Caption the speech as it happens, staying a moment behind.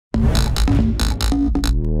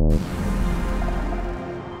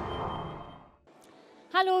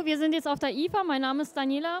Hallo, wir sind jetzt auf der IFA. Mein Name ist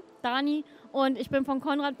Dani, und ich bin von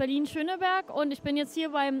Conrad Berlin-Schöneberg und ich bin jetzt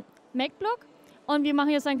hier beim Makeblock und wir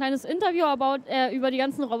machen jetzt ein kleines Interview über die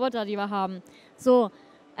ganzen Roboter, die wir haben. So,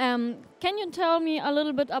 can you tell me a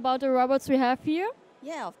little bit about the robots we have here?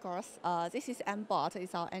 Yeah, of course. This is MBot.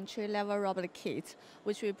 It's our entry-level robot kit,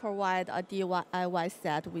 which we provide a DIY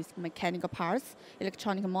set with mechanical parts,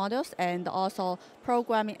 electronic models, and also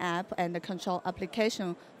programming app and the control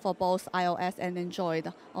application for both iOS and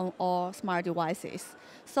Android on all smart devices.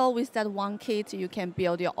 So with that one kit, you can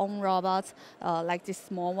build your own robot, like this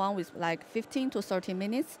small one with like 15 to 30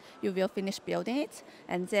 minutes. You will finish building it,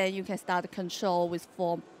 and then you can start control with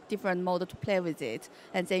 4 different modes to play with it,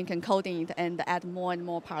 and then you can coding it and add more and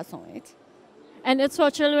more parts on it. And it's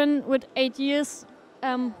for children with 8 years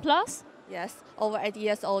plus? Yes, over 8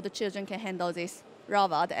 years old, the children can handle this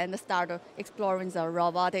robot and start exploring the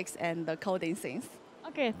robotics and the coding things.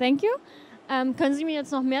 Okay, thank you. Können Sie mir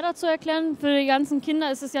jetzt noch mehr dazu erklären? Für die ganzen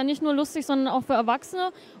Kinder ist es ja nicht nur lustig, sondern auch für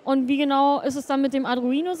Erwachsene. Und wie genau ist es dann mit dem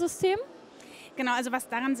Arduino-System? Genau, also was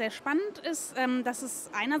daran sehr spannend ist, dass es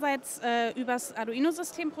einerseits übers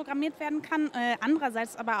Arduino-System programmiert werden kann,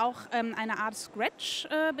 andererseits aber auch eine Art Scratch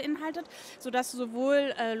beinhaltet, sodass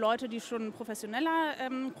sowohl Leute, die schon professioneller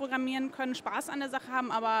programmieren können, Spaß an der Sache haben,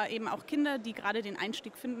 aber eben auch Kinder, die gerade den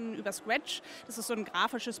Einstieg finden über Scratch, das ist so ein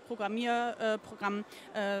grafisches Programmierprogramm,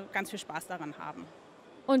 ganz viel Spaß daran haben.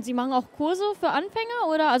 Und Sie machen auch Kurse für Anfänger,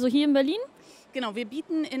 oder? Also hier in Berlin? Genau, wir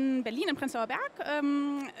bieten in Berlin im Prenzlauer Berg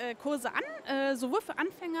Kurse an, sowohl für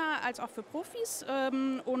Anfänger als auch für Profis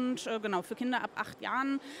und genau für Kinder ab 8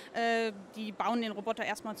 Jahren. Die bauen den Roboter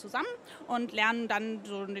erstmal zusammen und lernen dann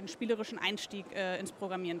so den spielerischen Einstieg ins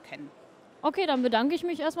Programmieren kennen. Okay, dann bedanke ich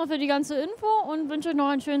mich erstmal für die ganze Info und wünsche euch noch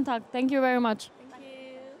einen schönen Tag. Thank you very much.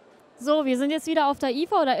 So, wir sind jetzt wieder auf der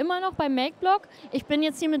IFA oder immer noch beim Makeblock. Ich bin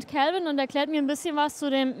jetzt hier mit Calvin und erklärt mir ein bisschen was zu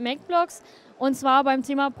den Makeblocks, und zwar beim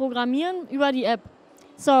Thema Programmieren über die App.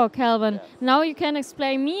 So, Calvin, now you can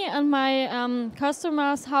explain me and my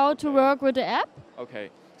customers how to work with the app. Okay,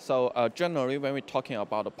 so generally when we're talking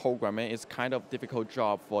about the programming, it's kind of difficult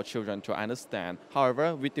job for children to understand.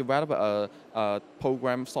 However, we develop a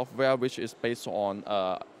program software which is based on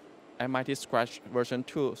MIT Scratch version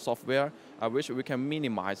 2 software, which we can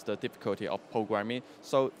minimize the difficulty of programming.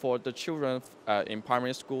 So for the children in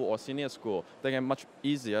primary school or senior school, they can much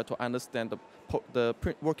easier to understand the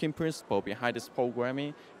working principle behind this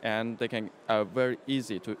programming, and they can very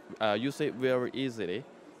easy to use it very easily.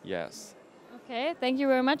 Yes. Okay, thank you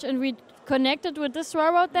very much. And we connected with this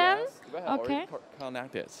robot then? Yes, we have already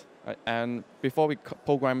connected. And before we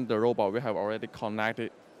program the robot, we have already connected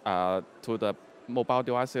to the mobile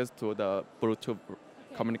devices, to the Bluetooth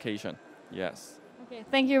communication. Yes. Okay,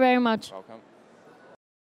 thank you very much. Welcome.